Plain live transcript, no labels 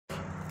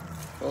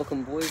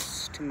Welcome,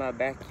 boys, to my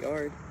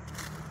backyard.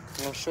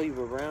 I'll show you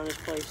around this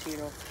place,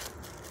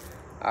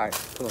 Alright,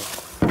 come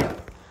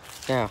on.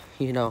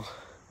 Now,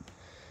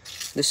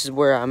 this is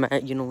where I'm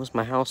at, it's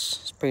my house.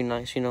 It's pretty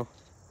nice, But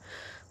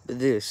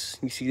this,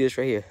 you see this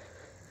right here?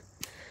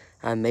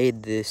 I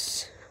made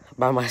this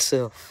by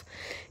myself.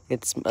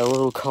 It's a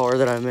little car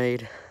that I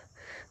made.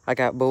 I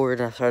got bored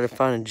and I started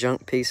finding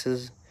junk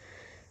pieces.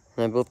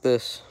 And I built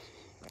this.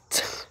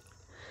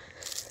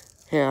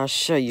 Here, I'll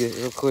show you it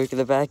real quick. At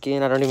the back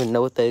end, I don't even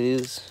know what that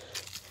is.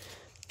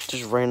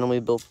 Just randomly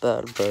built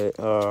that, but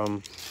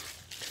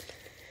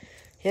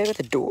yeah, I got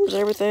the doors and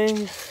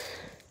everything.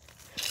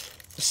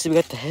 Let's see, we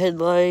got the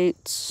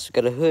headlights,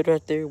 got a hood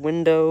right there,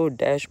 window,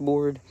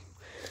 dashboard.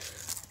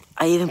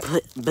 I even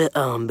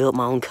built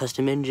my own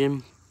custom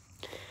engine.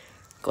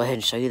 Go ahead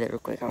and show you that real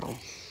quick. Hold on.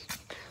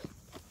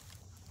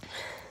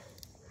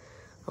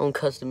 Own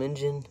custom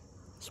engine.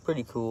 It's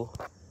pretty cool.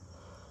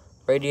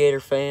 Radiator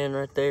fan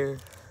right there.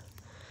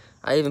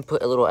 I even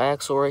put a little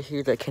axle right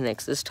here that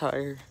connects this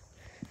tire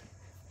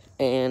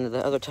and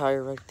the other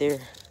tire right there.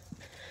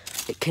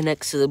 It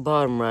connects to the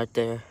bottom right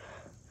there.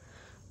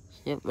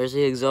 Yep, there's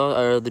the exhaust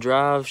or the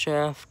drive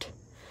shaft.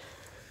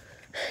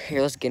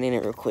 Here, let's get in it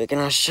real quick and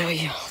I'll show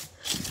you.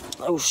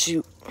 Oh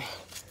shoot.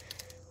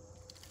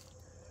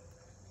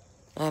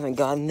 I haven't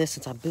gotten this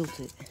since I built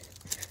it.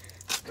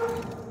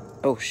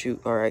 Oh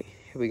shoot, alright,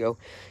 here we go.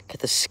 Got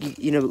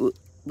the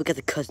look at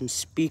the custom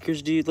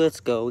speakers, dude. Let's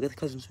go. We got the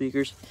custom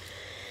speakers.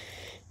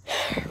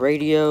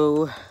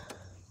 Radio,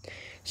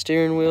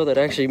 steering wheel that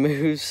actually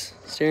moves,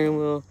 steering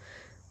wheel.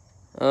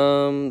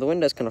 The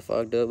window's kind of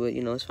fogged up, but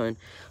it's fine.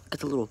 Look at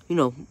the little,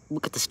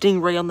 look at the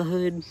Stingray on the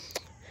hood.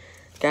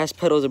 Gas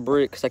pedal's a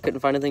brick because I couldn't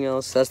find anything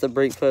else. That's the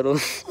brake pedal.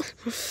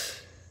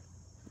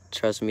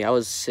 Trust me, I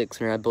was 6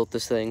 when I built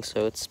this thing,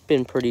 so it's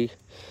been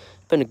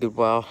a good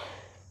while.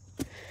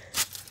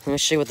 Let me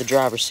show you what the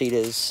driver's seat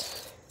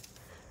is.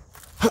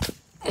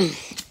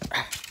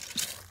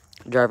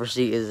 Driver's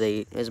seat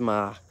is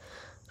my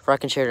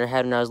rocking chair that I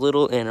had when I was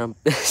little, and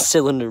a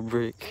cylinder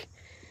brick.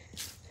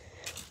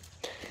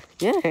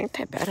 Yeah, ain't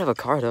that bad of a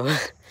car though.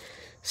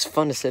 It's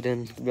fun to sit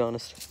in, to be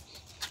honest.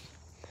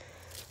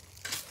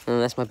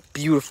 And that's my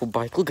beautiful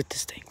bike. Look at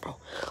this thing, bro.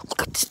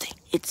 Look at this thing.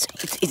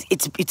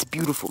 It's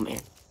beautiful,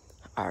 man.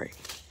 All right.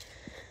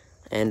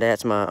 And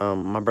that's my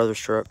my brother's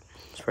truck.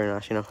 It's pretty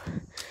nice, All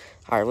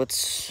right,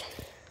 let's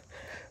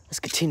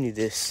continue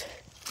this.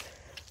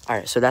 All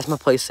right, so that's my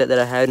play set that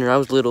I had when I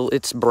was little.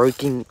 It's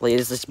breaking.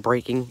 It's just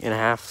breaking in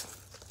half,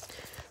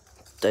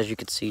 as you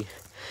can see.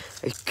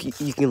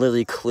 You can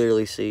literally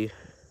clearly see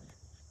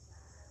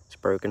it's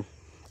broken.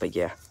 But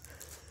yeah,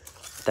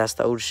 that's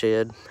the old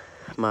shed,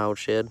 my old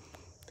shed.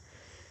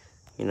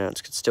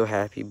 It's still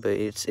happy, but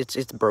it's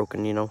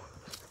broken. It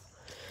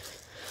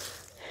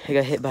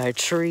got hit by a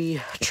tree.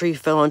 A tree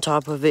fell on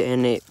top of it,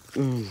 and it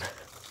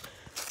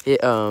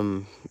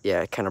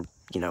kind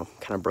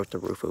of broke the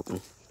roof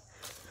open.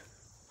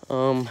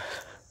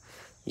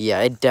 Yeah,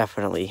 it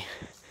definitely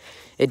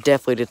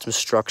did some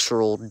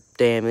structural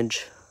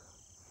damage.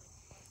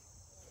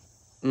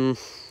 That's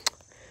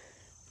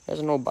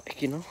an old bike,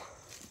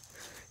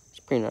 It's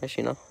pretty nice,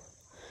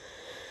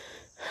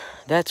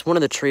 That's one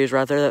of the trees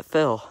right there that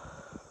fell.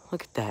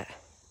 Look at that.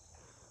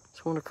 It's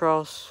going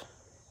across,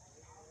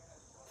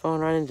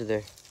 falling right into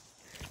there.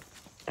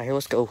 All right, here,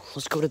 let's go.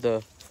 Let's go into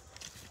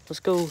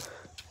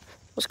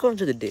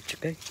the ditch,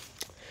 okay?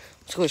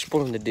 Let's go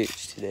explore in the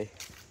ditch today.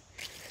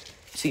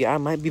 See, I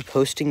might be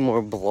posting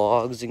more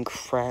vlogs and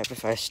crap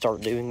if I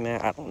start doing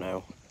that. I don't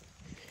know.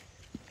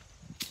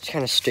 It's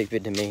kind of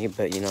stupid to me,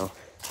 but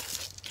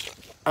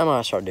I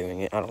might start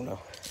doing it. I don't know.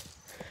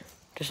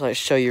 Just like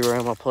show you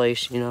around my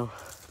place,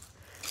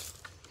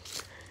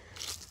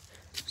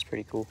 It's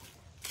pretty cool.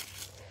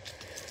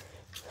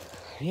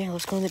 Yeah,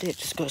 let's go in the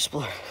ditch. Let's go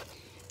explore.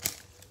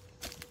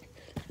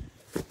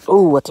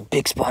 Oh, that's a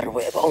big spider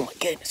web. Oh my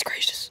goodness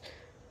gracious.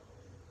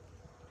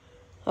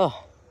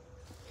 Oh.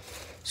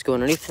 Let's go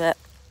underneath that.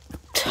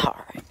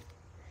 Alright.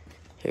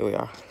 Here we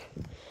are.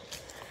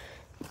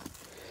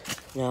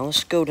 Now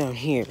let's go down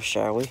here,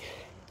 shall we?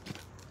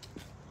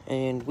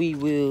 And we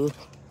will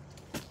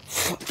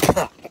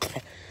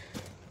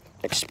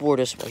explore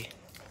this way.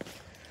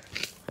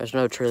 There's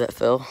no tree that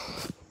fell.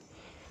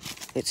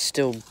 It's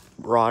still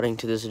rotting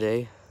to this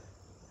day.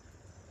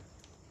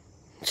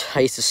 I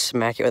used to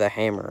smack it with a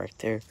hammer right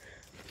there.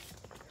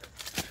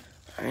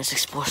 Alright, let's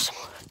explore some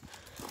more.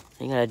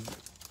 You gotta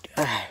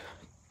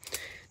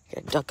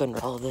duck under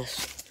all of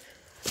this.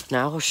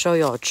 Now I will show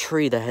y'all a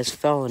tree that has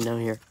fallen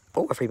down here.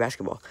 Oh, a free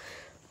basketball.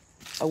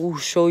 I will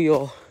show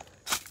y'all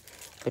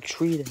a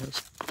tree that has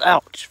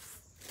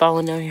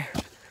fallen down here.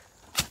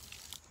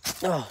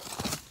 Oh,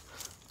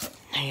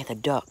 man, the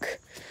duck.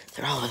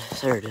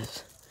 There it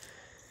is.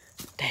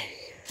 Dang.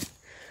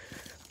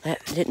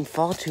 That didn't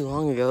fall too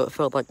long ago. It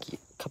felt like a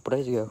couple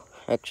days ago,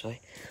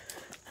 actually.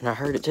 And I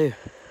heard it too.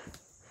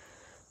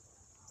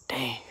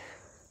 Dang.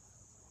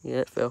 Yeah,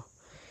 it fell.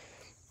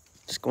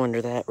 Just go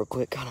under that real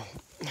quick. Hold on.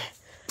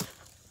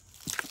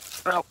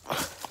 Ow.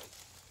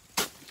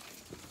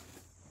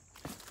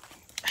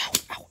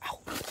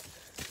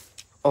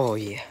 Oh,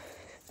 yeah.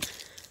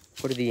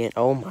 What are the end?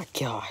 Oh, my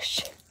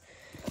gosh.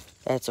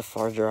 That's a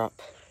far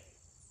drop.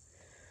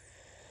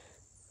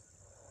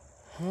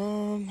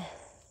 If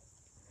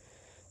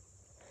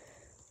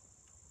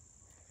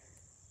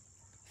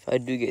I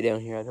do get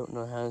down here, I don't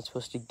know how I'm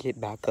supposed to get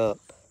back up.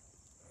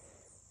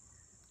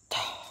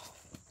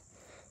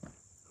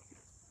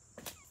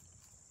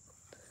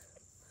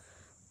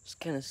 It's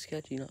kind of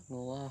sketchy, not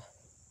gonna lie.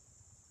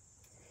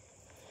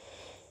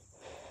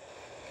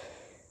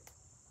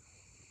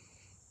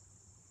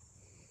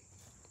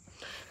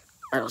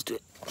 Alright, let's do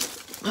it.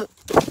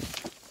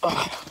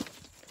 Oh.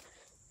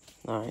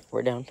 Alright,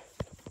 we're down.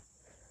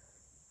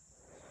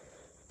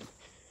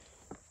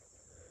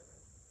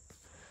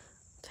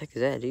 What the heck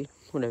is that, dude?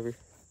 Whatever.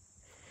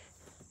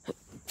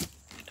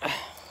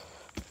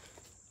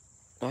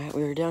 Alright,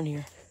 we were down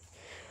here.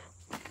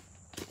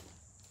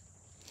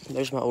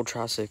 There's my old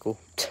tricycle.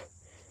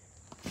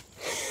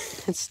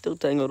 It's still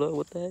tangled up.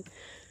 What the heck?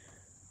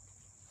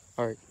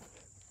 Alright.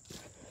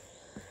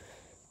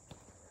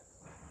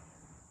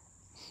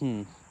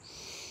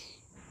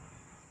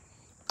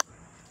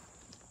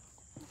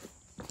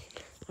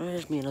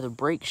 There's me another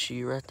brake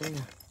shoe right there.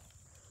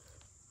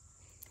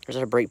 Or is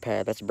that a brake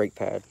pad? That's a brake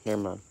pad.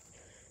 Never mind.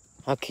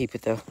 I'll keep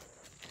it though.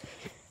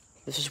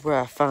 This is where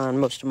I find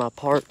most of my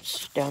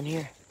parts down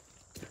here.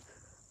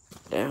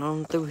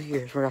 Down through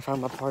here is where I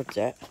find my parts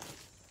at.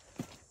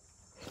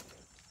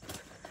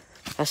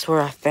 That's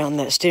where I found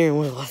that steering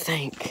wheel, I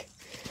think.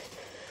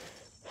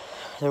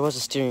 There was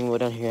a steering wheel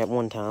down here at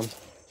one time.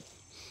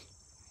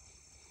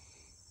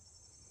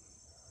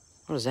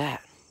 What is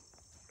that?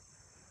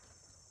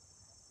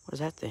 What is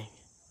that thing?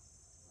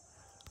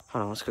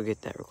 Hold on, let's go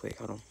get that real quick.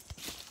 Hold on.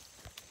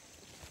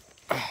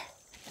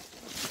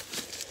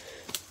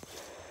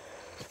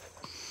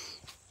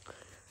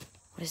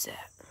 What is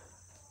that?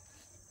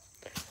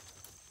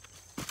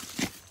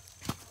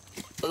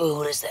 Oh,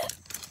 what is that?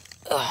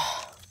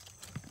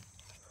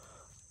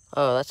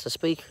 Oh, that's a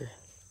speaker.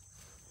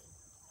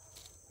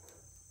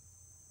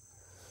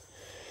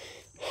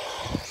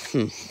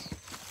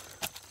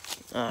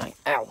 Alright,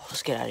 ow,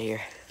 let's get out of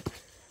here.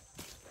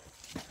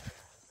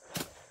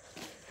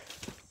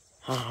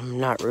 I'm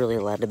not really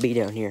allowed to be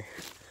down here.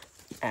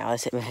 Ow, I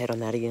hit my head on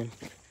that again.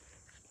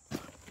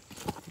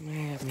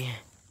 Man.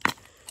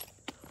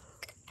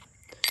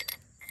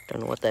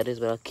 Don't know what that is,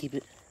 but I'll keep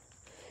it.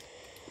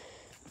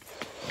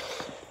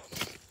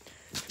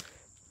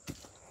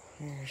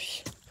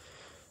 There's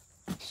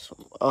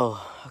some,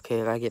 oh,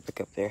 okay, I gotta get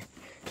back up there.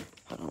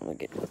 Hold on, I'm gonna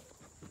get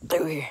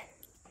through here.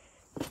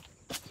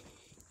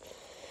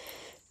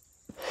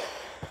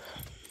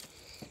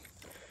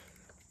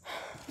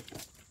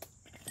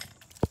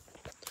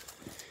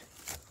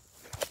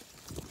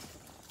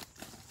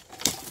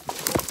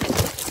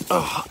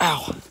 Oh,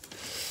 ow.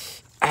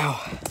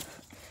 Ow.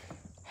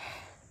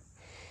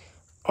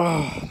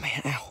 Oh,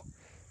 man, ow.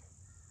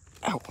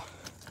 Ow.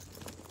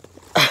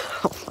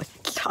 Oh, my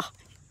God.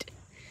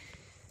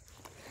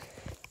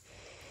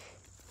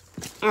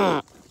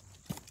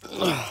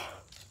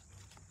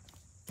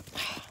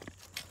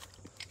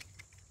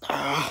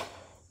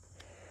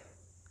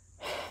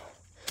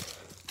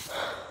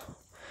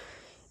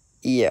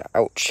 Yeah,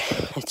 ouch.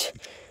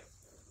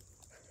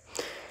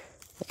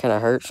 That kind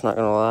of hurts, not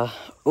gonna lie.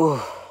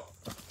 Ooh.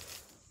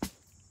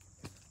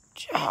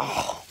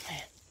 Oh,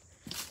 man.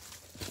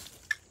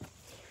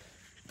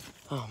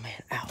 Oh,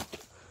 man. Ow.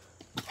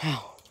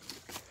 Ow.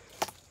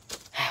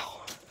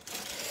 Ow.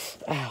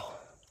 Ow.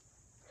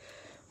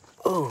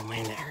 Oh,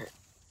 man, that hurt.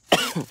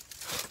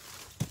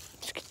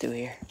 Let's get through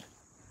here.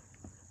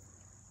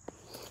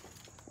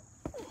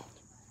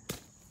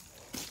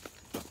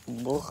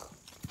 Ugh.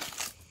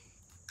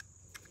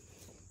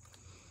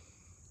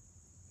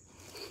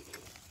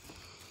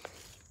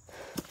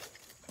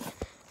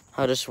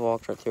 I just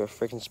walked right through a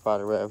freaking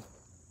spider web.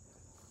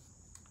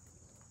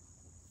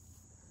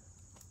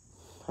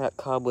 I got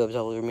cobwebs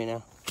all over me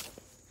now.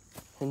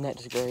 Isn't that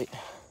just great?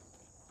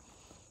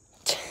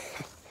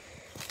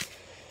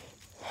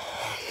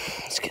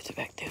 Let's get the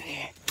back through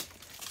here.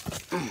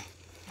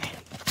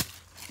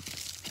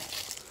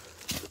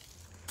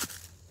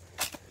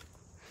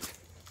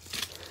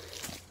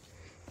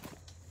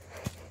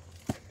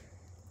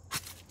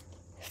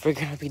 If we're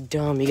gonna be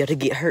dumb, you gotta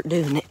get hurt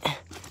doing it.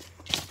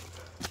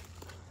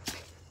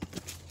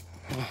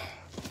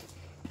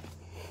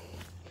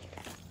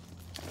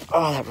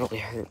 Oh, that really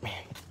hurt, man.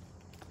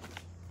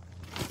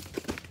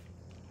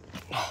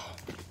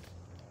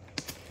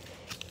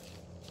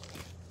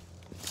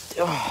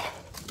 Oh.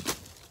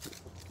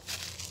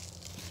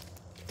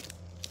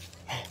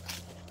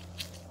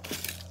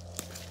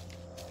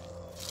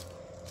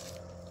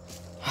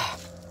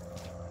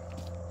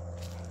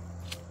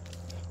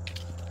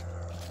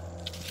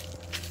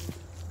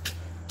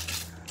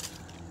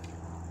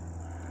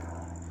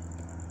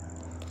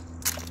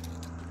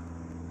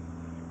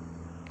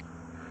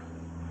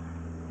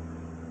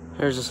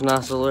 There's this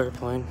nice little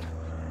airplane.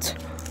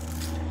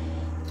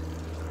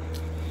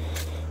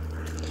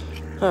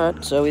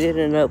 Alright, so we did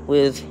end up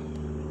with,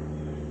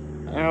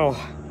 ow,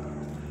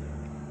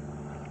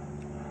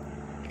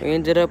 we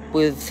ended up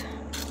with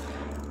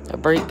a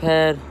brake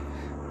pad,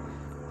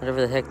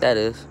 whatever the heck that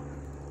is.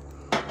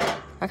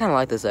 I kind of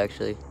like this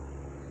actually.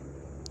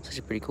 It's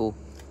actually pretty cool.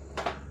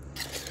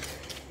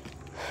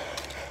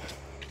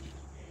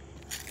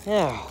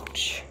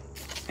 Ouch,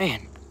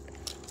 man.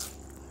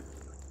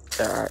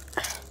 Alright.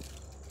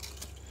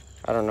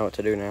 I don't know what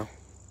to do now.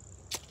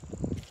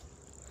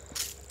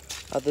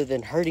 Other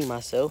than hurting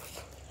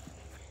myself.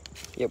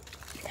 Yep.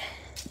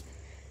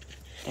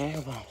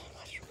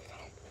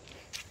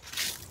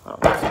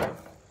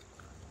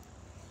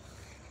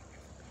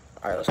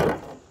 Alright, let's go.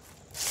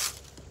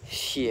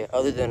 Yeah,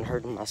 other than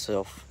hurting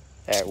myself,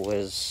 that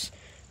was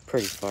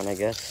pretty fun, I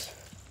guess.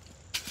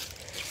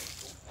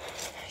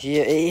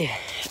 Yeah.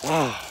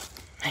 Man.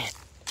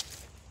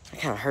 That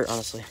kind of hurt,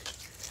 honestly.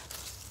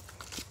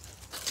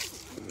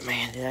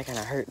 Man, did that kind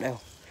of hurt, though.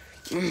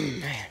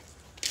 Man.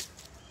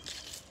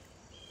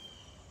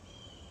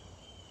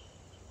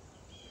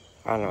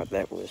 I don't know what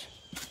that was.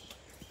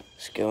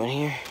 Let's go in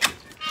here.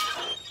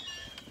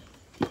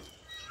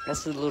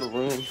 That's the little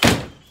room.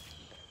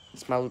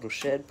 It's my little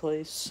shed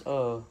place.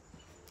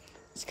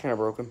 It's kind of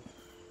broken.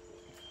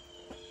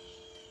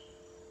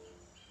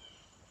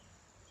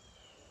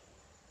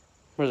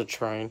 Where's a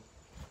train?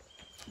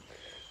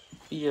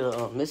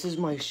 Yeah, this is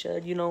my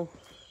shed, you know.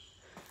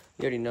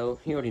 You already know.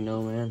 You already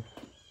know, man.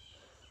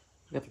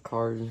 Got the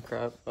cars and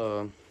crap.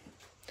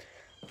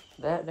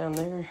 That down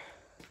there.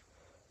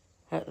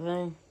 That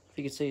thing. If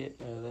you can see it,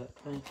 that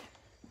thing.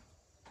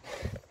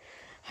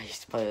 I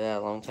used to play that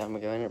a long time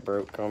ago and it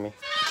broke on me.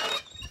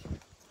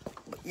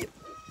 Yep.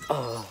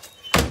 Oh,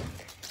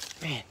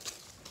 man.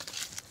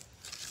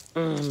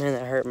 Man,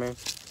 that hurt, man.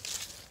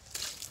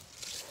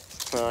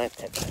 Well,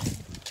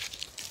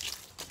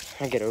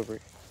 I get over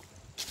it.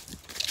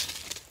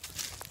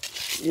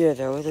 Yeah,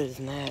 though, other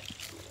than that,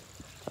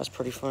 that's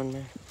pretty fun,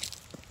 man.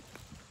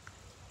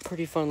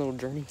 Pretty fun little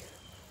journey,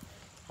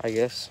 I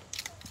guess.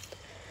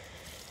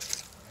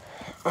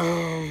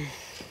 I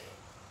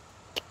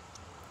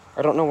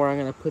don't know where I'm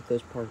gonna put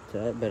those parts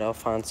at, but I'll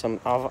find some.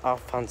 I'll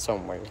find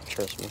somewhere.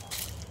 Trust me.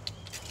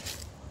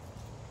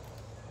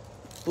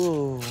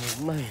 Oh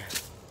man.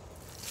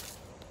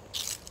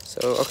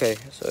 So okay.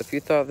 So if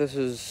you thought this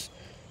is,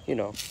 you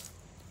know,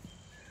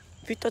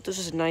 if you thought this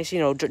was nice, you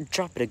know,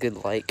 drop it a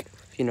good like.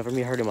 You know, for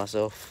me hurting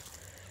myself.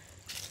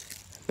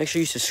 Make sure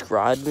you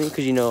subscribe to me,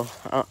 cause you know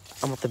I'm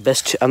not the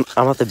best. I'm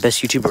not the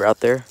best YouTuber out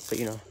there, but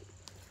you know.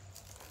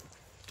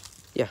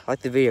 Yeah,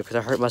 like the video because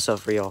I hurt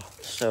myself for y'all.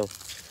 So,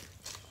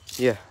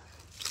 yeah.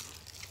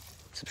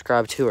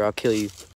 Subscribe to or I'll kill you.